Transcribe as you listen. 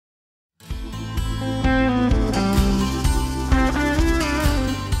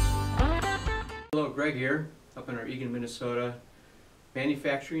Craig here, up in our Eagan, Minnesota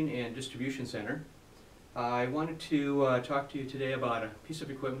Manufacturing and Distribution Center. I wanted to talk to you today about a piece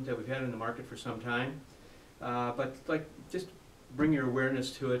of equipment that we've had in the market for some time, but just bring your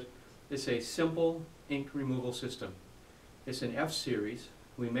awareness to it. It's a simple ink removal system. It's an F series.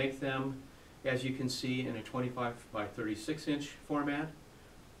 We make them, as you can see, in a 25 by 36 inch format,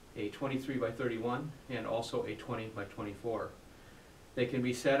 a 23 by 31, and also a 20 by 24. They can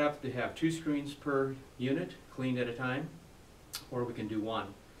be set up to have 2 screens per unit, cleaned at a time, or we can do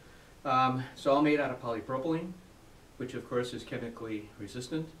one. It's all made out of polypropylene, which of course is chemically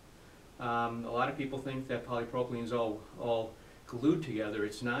resistant. A lot of people think that polypropylene is all glued together.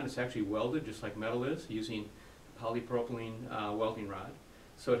 It's not. It's actually welded, just like metal is, using polypropylene welding rod.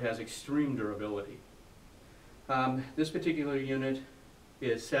 So it has extreme durability. This particular unit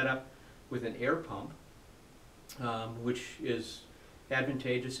is set up with an air pump, which is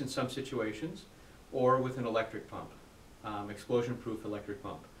advantageous in some situations, or with an electric pump, explosion-proof electric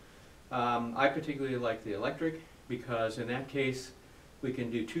pump. I particularly like the electric because in that case we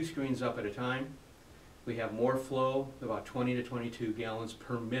can do 2 screens up at a time. We have more flow, about 20 to 22 gallons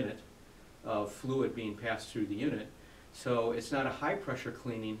per minute of fluid being passed through the unit. So it's not a high pressure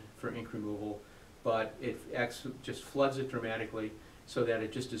cleaning for ink removal, but it just floods it dramatically so that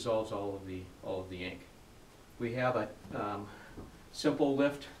it just dissolves all of the ink. We have a simple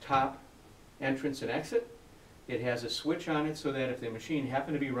lift top entrance and exit. It has a switch on it so that if the machine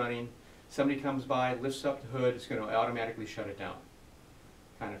happened to be running, somebody comes by, lifts up the hood, it's going to automatically shut it down,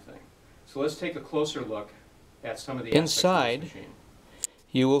 kind of thing. So let's take a closer look at some of the inside of this machine.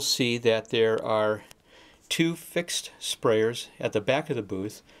 You will see that there are 2 fixed sprayers at the back of the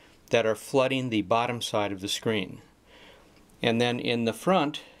booth that are flooding the bottom side of the screen. And then in the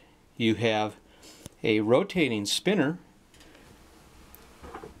front you have a rotating spinner.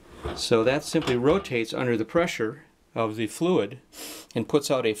 So that simply rotates under the pressure of the fluid and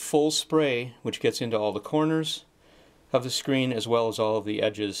puts out a full spray which gets into all the corners of the screen as well as all of the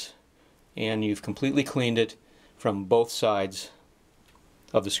edges, and you've completely cleaned it from both sides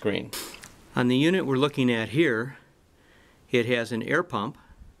of the screen. On the unit we're looking at here, it has an air pump,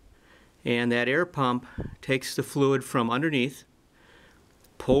 and that air pump takes the fluid from underneath,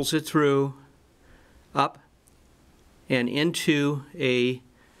 pulls it through, up, and into a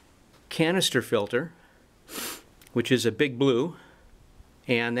canister filter, which is a big blue,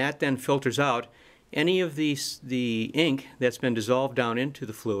 and that then filters out any of the ink that's been dissolved down into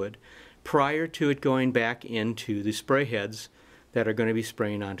the fluid prior to it going back into the spray heads that are going to be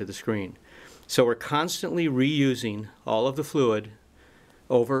spraying onto the screen. So we're constantly reusing all of the fluid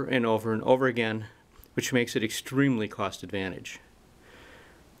over and over and over again, which makes it extremely cost advantage.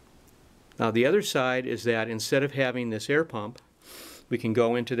 Now the other side is that instead of having this air pump, we can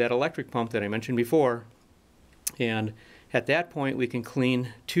go into that electric pump that I mentioned before, and at that point we can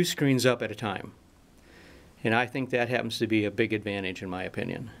clean 2 screens up at a time. And I think that happens to be a big advantage in my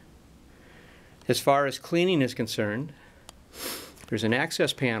opinion. As far as cleaning is concerned, there's an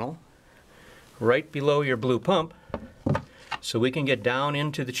access panel right below your blue pump, so we can get down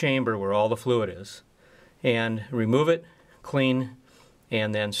into the chamber where all the fluid is and remove it, clean,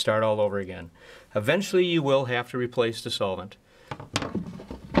 and then start all over again. Eventually you will have to replace the solvent.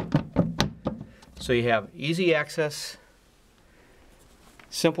 So you have easy access,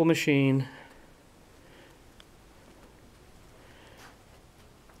 simple machine,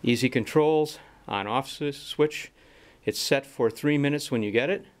 easy controls, on-off switch. It's set for 3 minutes when you get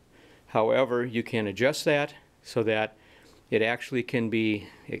it. However, you can adjust that so that it actually can be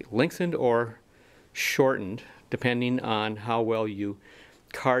lengthened or shortened depending on how well you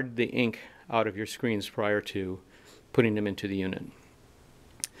card the ink out of your screens prior to putting them into the unit.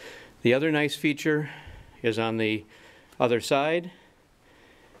 The other nice feature is on the other side.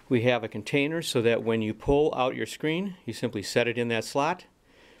 We have a container so that when you pull out your screen, you simply set it in that slot.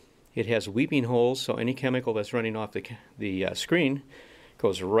 It has weeping holes, so any chemical that's running off the screen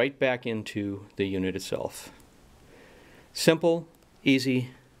goes right back into the unit itself. Simple, easy,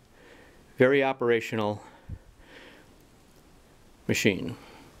 very operational machine.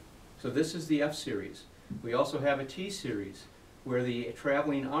 So this is the F series. We also have a T series where the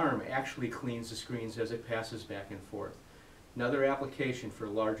traveling arm actually cleans the screens as it passes back and forth. Another application for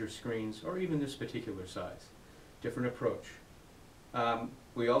larger screens or even this particular size. Different approach.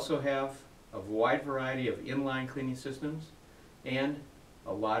 We also have a wide variety of inline cleaning systems and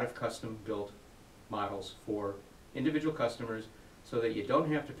a lot of custom built models for individual customers so that you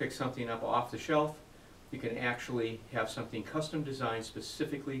don't have to pick something up off the shelf. You can actually have something custom designed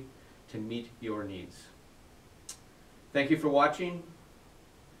specifically to meet your needs. Thank you for watching.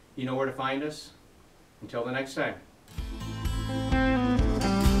 You know where to find us. Until the next time.